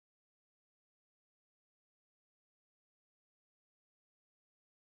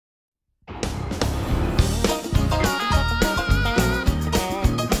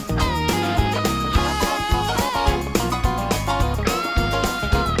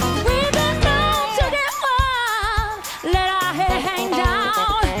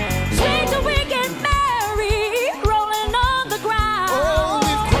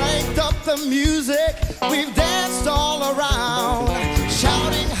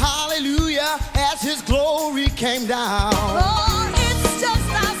His glory came down. Oh, it's just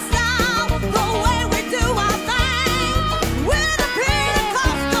our style, the way we do our thing. We're the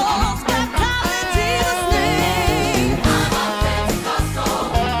Pentecostals, baptized in Jesus' name. I'm a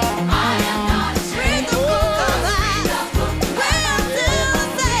Pentecostal, I am not ashamed. Read the book of Acts, we're still the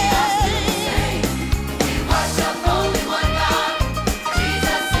same. We worship only one God,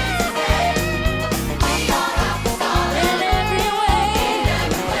 Jesus is His name. We are apostolic in every way.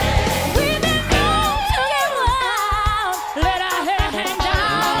 We've been known to get wild, let our hair hang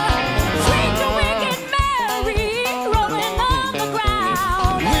down, sweet to wicked Mary, rolling on the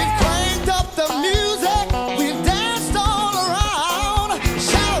ground. We've cranked up the music, we've danced all around,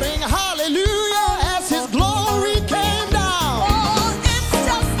 shouting hallelujah as His glory came down. Oh, it's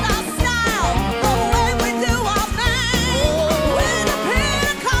just our style, the way we do our thing. We're the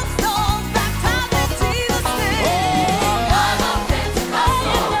Pentecostals, baptized in Jesus' name. I'm a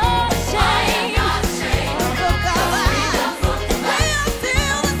Pentecostal, I am not ashamed. Book of Acts, we are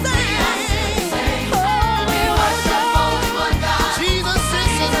still the same. Oh, we worship only one God, Jesus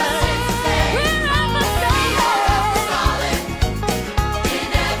is His name. we're apostolic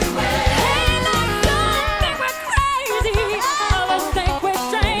in every way. Hey, now some think we're crazy, others think we're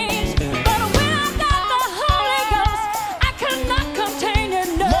strange, but when I got the Holy Ghost, I could not contain it,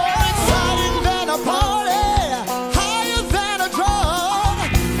 no. More exciting than a party, higher than a drug.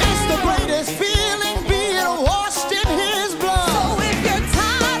 It's the greatest feeling being washed in His blood. So if you're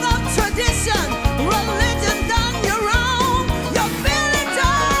tired of tradition, religion done you wrong, you're feeling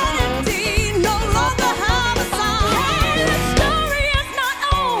done empty, no longer have a song. Hey, the story is not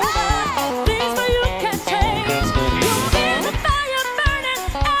over, things for you can change. You'll feel the fire burning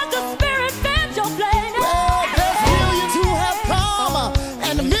as the Spirit bends your flame. Well, there's millions who have come,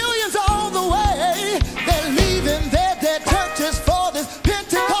 and millions on the way. They're leaving their dead churches for this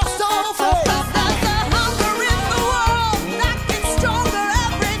Pentecostal faith. There's a hunger in the world that gets stronger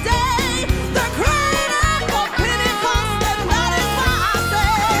every day. They're crying out for Pentecost, and that is why I say,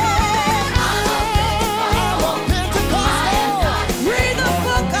 I'm a Pentecostal. read the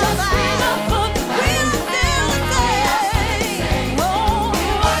book of Acts, we're still the same. Oh, we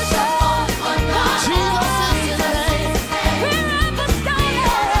worship only one God, Jesus is His name. we're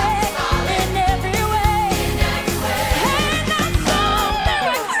apostolic in every way. Hey, now some think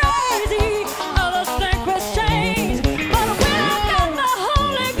we're crazy, others think we're strange, but when I got the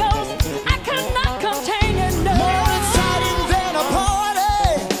Holy Ghost, I could not contain it, no. More exciting than a party,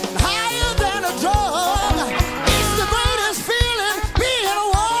 higher than a drug. It's the greatest feeling being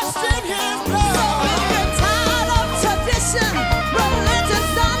washed in His So blood. if you're tired of tradition,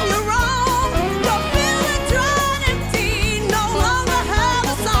 religion's done you wrong, you're feeling dry and empty, no longer have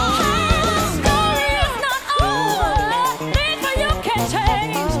a song. The story is not over, things for you can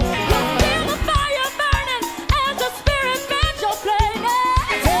change. You'll feel the fire burning as the Spirit bends your flame.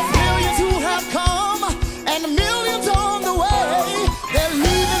 There's millions who have come, and millions on the way. They're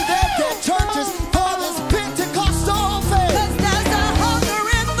leaving their dead churches for this Pentecostal faith. 'Cause there's a hunger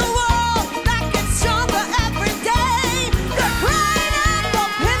in the world that gets stronger every day. They're crying out for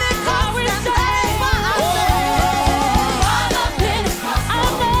Pentecost, and that is why I say, I'm a Pentecostal,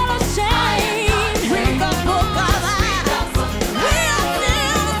 I'm not ashamed. Read the book of Acts, we are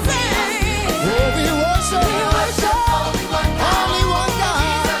still the same. Oh, we worship We worship only one God, only one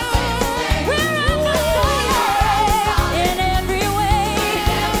God. we're apostolic in every way.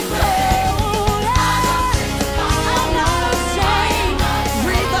 Oh, I'm not ashamed.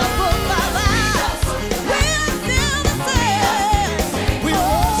 Read the book of Acts, we are still the same. We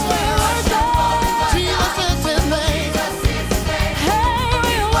worship Jesus is His name. Hey,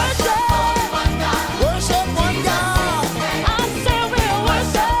 we worship one God. Worship one God. I said we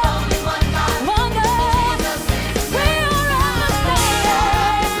worship one God. One God. We are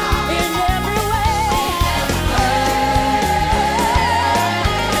apostolic in every way.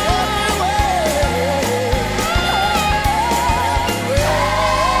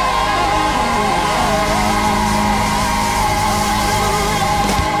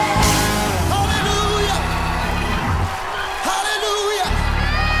 Hallelujah. Hallelujah.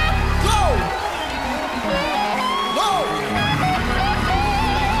 Glory. Glory.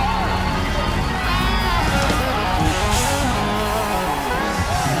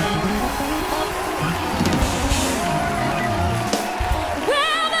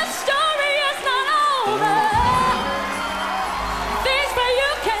 Well, the story is not over. Things for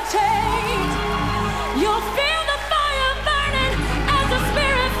you can change. You'll feel the fire burning as the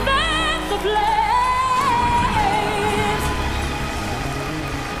Spirit fans the flames.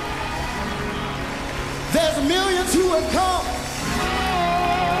 There's millions who have come,